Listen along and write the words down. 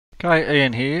Okay,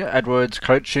 Ian here,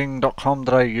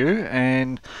 AdWordsCoaching.com.au,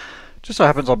 and just so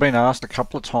happens I've been asked a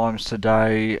couple of times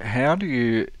today, how do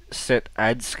you set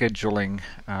ad scheduling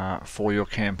for your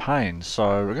campaigns?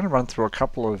 So we're going to run through a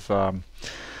couple of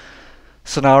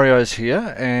scenarios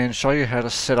here and show you how to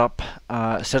set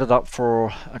it up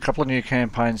for a couple of new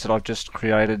campaigns that I've just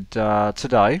created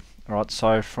today. All right,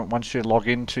 so once you log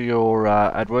into your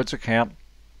AdWords account,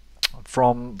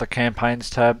 from the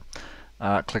Campaigns tab,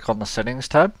 click on the Settings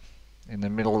tab in the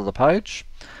middle of the page,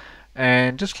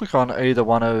 and just click on either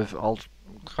one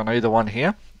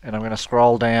here, and I'm going to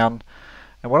scroll down,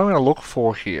 and what I'm going to look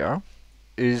for here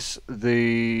is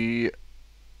the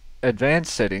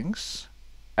Advanced Settings,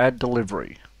 Ad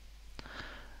Delivery,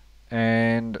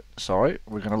 and we're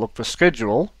going to look for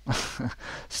Schedule,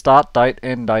 Start Date,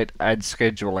 End Date, Ad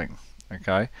Scheduling.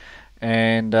 Okay,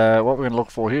 and what we're going to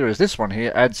look for here is this one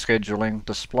here, Ad Scheduling,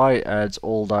 Display Ads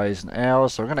All Days and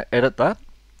Hours. So we're going to edit that.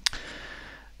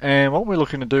 And what we're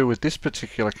looking to do with this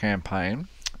particular campaign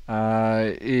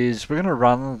is we're going to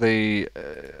run the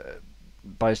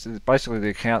basically the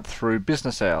account through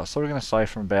business hours. So we're going to say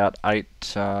from about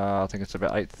 8, I think it's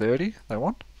about 8:30 they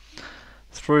want,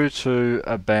 through to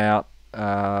about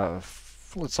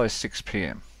let's say 6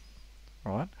 p.m.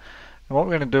 Right? And what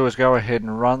we're going to do is go ahead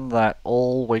and run that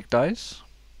all weekdays,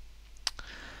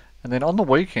 and then on the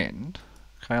weekend,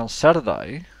 okay, on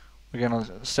Saturday, we're going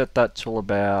to set that till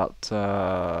about,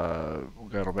 we'll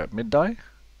go to about midday.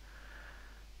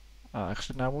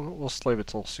 Actually, no, we'll just leave it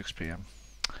till 6 p.m.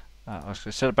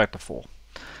 Actually, set it back to 4.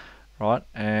 Right,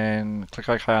 and click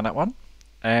OK on that one.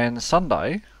 And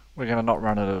Sunday, we're going to not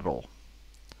run it at all.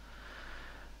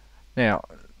 Now,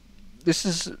 this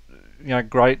is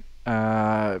great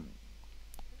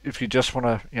if you just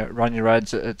want to run your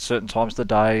ads at certain times of the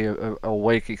day, a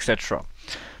week, etc.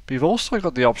 But you've also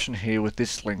got the option here with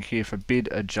this link here for bid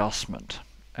adjustment,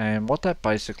 and what that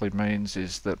basically means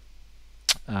is that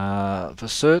for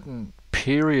certain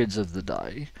periods of the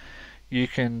day you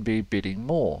can be bidding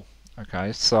more.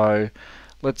 Okay, so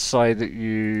let's say that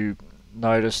you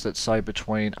notice that, say,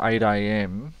 between 8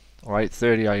 a.m. or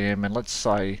 8:30 a.m. and let's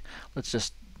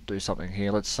just do something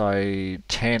here, let's say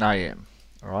 10 a.m.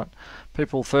 Alright,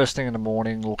 people first thing in the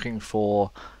morning looking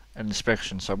for an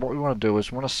inspection. So what we want to do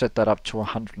is we want to set that up to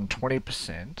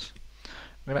 120%.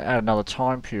 We're going to add another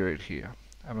time period here,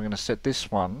 and we're going to set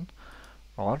this one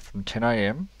right from 10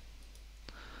 a.m.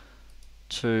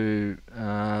 to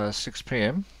 6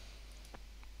 p.m.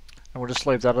 and we'll just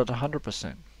leave that at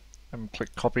 100%, and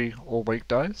click copy all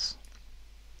weekdays.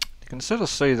 You can sort of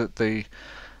see that the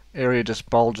area just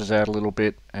bulges out a little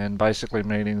bit, and basically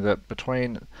meaning that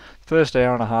between the first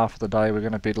hour and a half of the day we're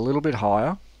going to bid a little bit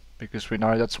higher, because we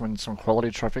know that's when some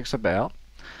quality traffic's about,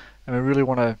 and we really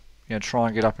want to try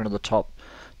and get up into the top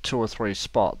 2 or 3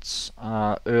 spots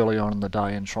early on in the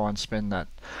day, and try and spend that,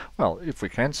 well, if we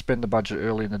can, spend the budget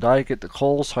early in the day, get the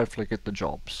calls, hopefully get the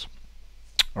jobs.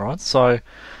 Alright, so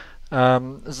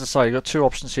as I say, you've got 2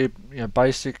 options here,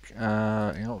 basic,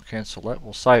 we'll cancel that,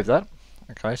 we'll save that.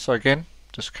 Okay, so again,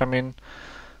 just come in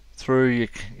through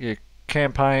your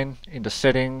campaign into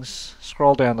settings,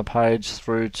 scroll down the page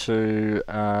through to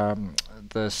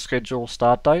the schedule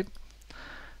start date,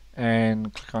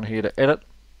 and click on here to edit,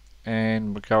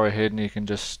 and we'll go ahead and you can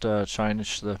just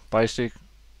change the basic.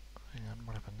 Hang on,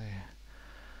 what happened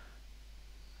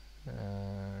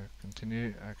there?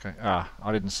 Continue. Okay.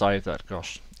 I didn't save that.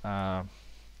 Gosh. Alright,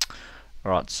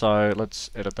 so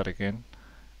let's edit that again,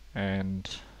 and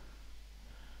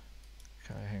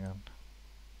okay, hang on.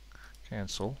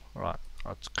 Cancel. Right,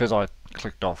 it's because I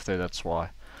clicked off there, that's why.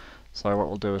 So what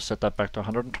we'll do is set that back to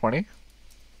 120.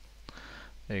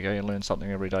 There you go, you learn something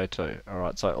every day too.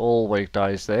 Alright, so all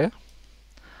weekdays there,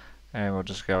 and we'll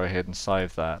just go ahead and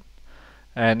save that.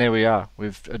 And there we are,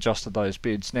 we've adjusted those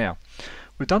bids. Now,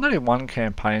 we've done that in one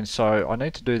campaign, so I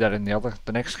need to do that in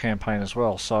the next campaign as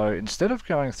well. So instead of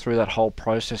going through that whole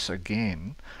process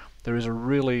again, there is a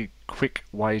really quick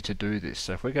way to do this.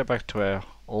 So if we go back to our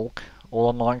all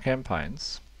online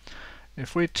campaigns,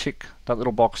 if we tick that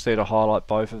little box there to highlight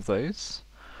both of these,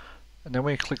 and then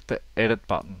we click the edit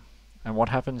button, and what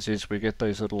happens is we get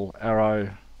these little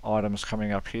arrow items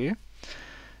coming up here,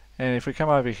 and if we come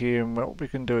over here, and what we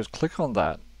can do is click on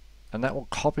that, and that will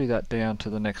copy that down to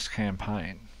the next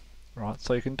campaign. Right,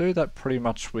 so you can do that pretty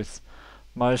much with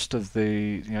most of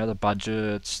the the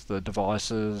budgets, the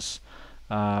devices.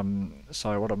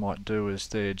 So what I might do is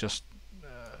just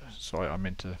sorry, I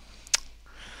meant to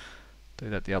do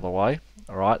that the other way.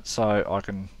 Alright, so I'll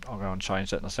go and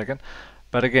change that in a second.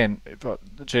 But again, if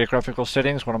the geographical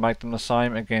settings, want to make them the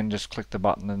same, again just click the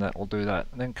button and that will do that,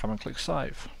 and then come and click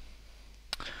save.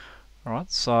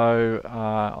 Alright, so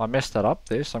I messed that up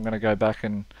there, so I'm going to go back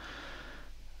and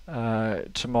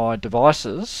to my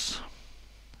devices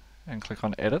and click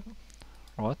on edit.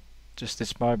 Right, just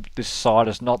this site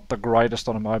is not the greatest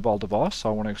on a mobile device, so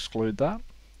I want to exclude that.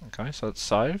 Okay, so it's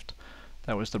saved.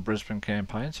 That was the Brisbane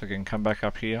campaign, so I can come back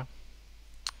up here.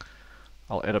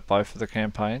 I'll edit both of the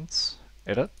campaigns,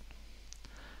 edit,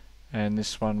 and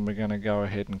this one we're going to go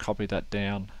ahead and copy that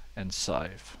down and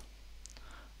save.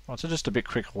 Right, so just a bit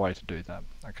quicker way to do that.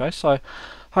 Okay, so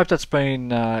hope that's been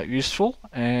useful,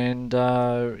 and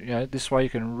this way you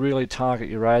can really target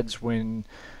your ads when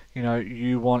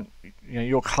you want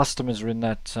your customers are in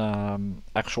that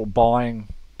actual buying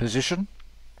position,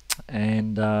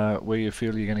 and where you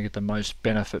feel you're going to get the most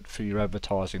benefit for your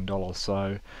advertising dollars.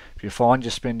 So if you find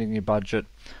you're spending your budget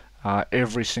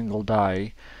every single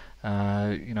day,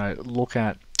 look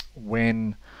at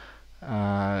when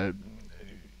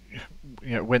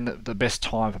when the best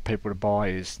time for people to buy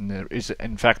is, and there is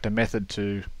in fact a method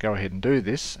to go ahead and do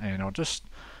this, and I'll just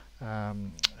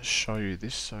show you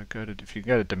this. So if you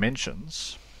go to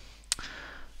dimensions,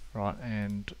 right,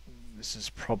 and this is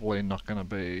probably not going to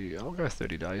be, I'll go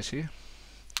 30 days here.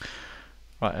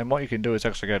 Right, and what you can do is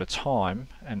actually go to time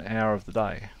and hour of the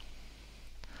day,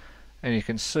 and you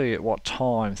can see at what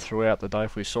time throughout the day.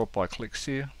 If we sort by clicks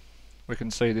here, we can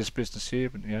see this business here,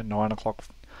 but 9 o'clock,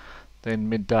 then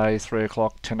midday, 3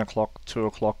 o'clock, 10 o'clock, 2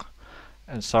 o'clock,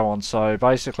 and so on. So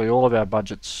basically all of our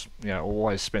budgets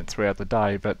always spent throughout the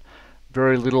day, but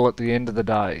very little at the end of the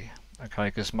day, okay,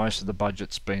 because most of the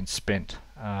budget's been spent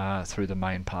through the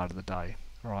main part of the day.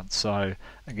 Right, so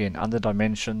again, under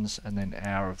dimensions and then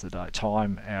hour of the day,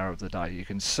 time, hour of the day, you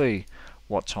can see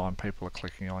what time people are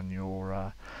clicking on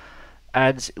your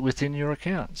ads within your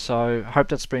account. So hope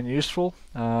that's been useful.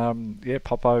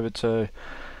 Pop over to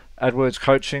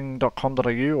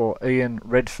adwordscoaching.com.au or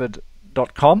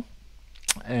ianredford.com,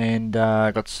 and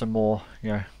got some more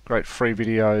great free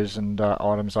videos and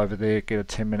items over there. Get a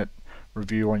 10-minute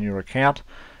review on your account,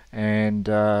 and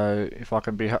if I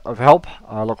can be of help,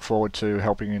 I look forward to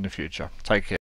helping you in the future. Take care.